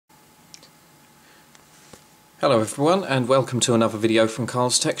Hello everyone and welcome to another video from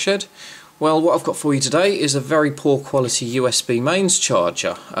Carl's Tech Shed. Well, what I've got for you today is a very poor quality USB mains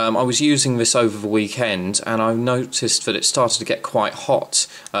charger. I was using this over the weekend and I noticed that it started to get quite hot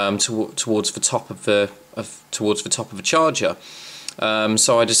towards the top of the charger.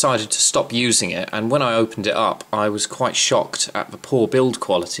 So I decided to stop using it, and when I opened it up I was quite shocked at the poor build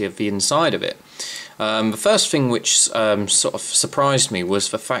quality of the inside of it. The first thing which sort of surprised me was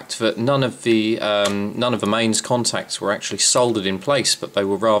the fact that none of the mains contacts were actually soldered in place, but they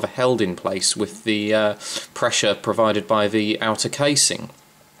were rather held in place with the pressure provided by the outer casing.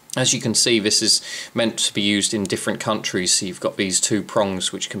 As you can see, this is meant to be used in different countries, so you've got these two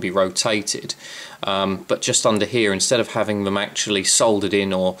prongs which can be rotated, but just under here, instead of having them actually soldered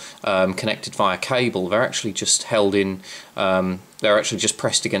in or connected via cable, they're actually just held in, they're actually just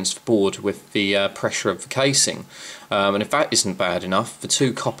pressed against the board with the pressure of the casing. And if that isn't bad enough, the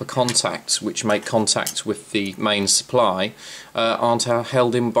two copper contacts which make contact with the main supply aren't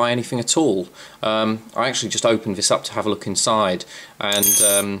held in by anything at all. I actually just opened this up to have a look inside,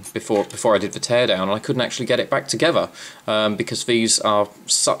 and before I did the teardown, I couldn't actually get it back together because these are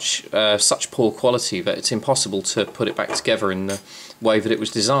such poor quality that it's impossible to put it back together in the way that it was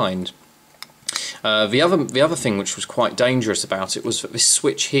designed. The other thing which was quite dangerous about it was that this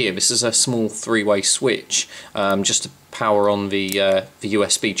switch here, this is a small three-way switch just to power on the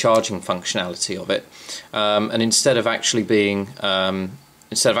USB charging functionality of it, and instead of actually being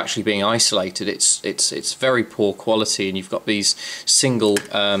isolated, it's very poor quality, and you've got these single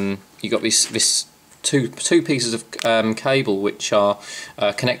this two pieces of cable which are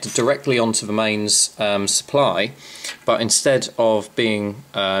connected directly onto the mains supply, but instead of being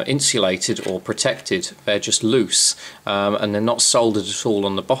insulated or protected, they're just loose, and they're not soldered at all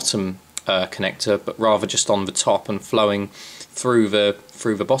on the bottom connector, but rather just on the top and flowing through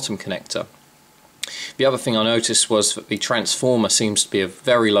the bottom connector. The other thing I noticed was that the transformer seems to be of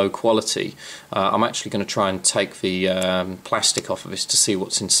very low quality. I'm actually going to try and take the plastic off of this to see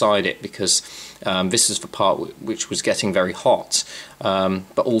what's inside it, because this is the part which was getting very hot,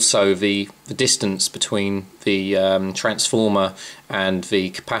 but also the distance between the transformer and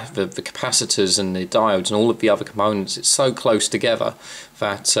the capacitors and the diodes and all of the other components, it's so close together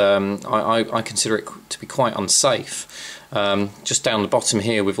that I consider it to be quite unsafe. Just down the bottom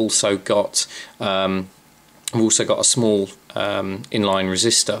here we've also got a small inline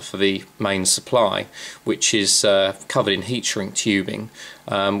resistor for the main supply, which is covered in heat shrink tubing,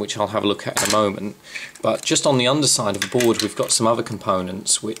 which I'll have a look at in a moment. But just on the underside of the board we've got some other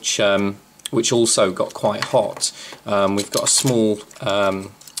components which also got quite hot. We've got a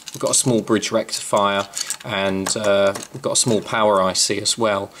small bridge rectifier, and we've got a small power IC as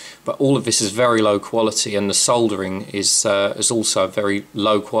well, but all of this is very low quality, and the soldering is also very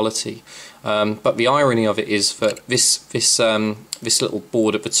low quality. But the irony of it is that this little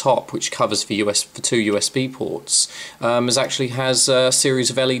board at the top, which covers the two USB ports, actually has a series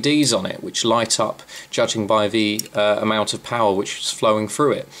of LEDs on it which light up judging by the amount of power which is flowing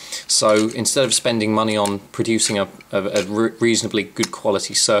through it. So instead of spending money on producing a reasonably good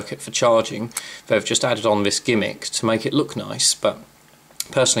quality circuit for charging, they've just added on this gimmick to make it look nice. But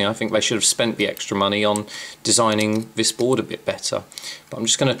personally, I think they should have spent the extra money on designing this board a bit better. But I'm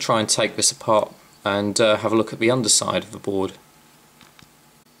just going to try and take this apart and have a look at the underside of the board.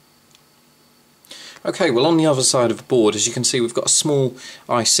 Okay, well, on the other side of the board, as you can see, we've got a small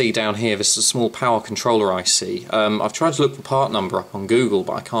IC down here. This is a small power controller IC. I've tried to look the part number up on Google,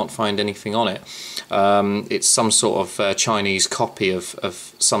 but I can't find anything on it. It's some sort of Chinese copy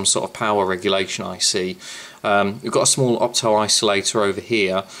of some sort of power regulation IC. We've got a small opto isolator over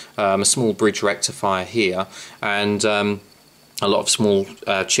here, a small bridge rectifier here, and a lot of small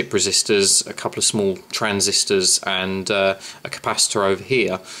chip resistors, a couple of small transistors, and a capacitor over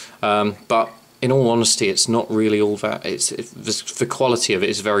here. But in all honesty, it's not really all that. The quality of it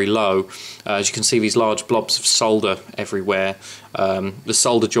is very low. As you can see, these large blobs of solder everywhere. The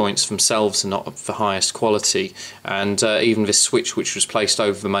solder joints themselves are not of the highest quality, and even this switch, which was placed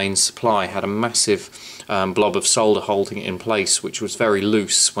over the main supply, had a massive blob of solder holding it in place, which was very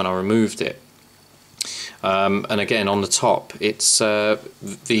loose when I removed it. And again, on the top, it's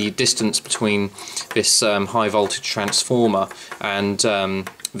the distance between this high voltage transformer and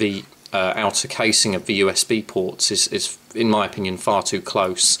the outer casing of the USB ports is in my opinion far too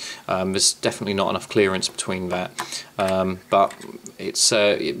close. There's definitely not enough clearance between that, but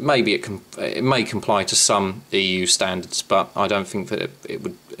it may comply to some EU standards, but I don't think that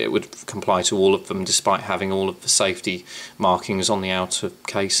it would comply to all of them, despite having all of the safety markings on the outer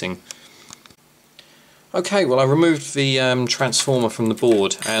casing. Okay, well, I removed the transformer from the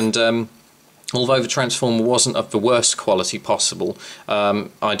board, and Although the transformer wasn't of the worst quality possible,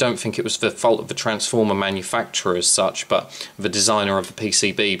 I don't think it was the fault of the transformer manufacturer as such, but the designer of the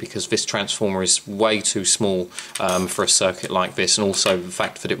PCB, because this transformer is way too small for a circuit like this, and also the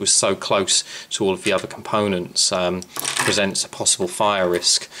fact that it was so close to all of the other components presents a possible fire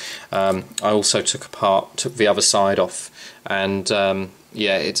risk. I also took the other side off, and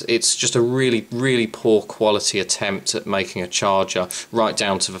yeah, it's just a really poor quality attempt at making a charger, right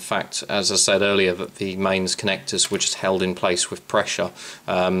down to the fact, as I said earlier, that the mains connectors were just held in place with pressure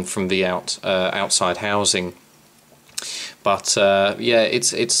from the outside housing. But yeah,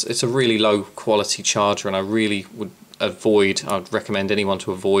 it's a really low quality charger, and I really I'd recommend anyone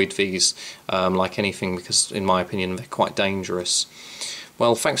to avoid these like anything, because in my opinion they're quite dangerous.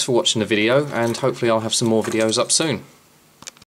 Well, thanks for watching the video, and hopefully I'll have some more videos up soon.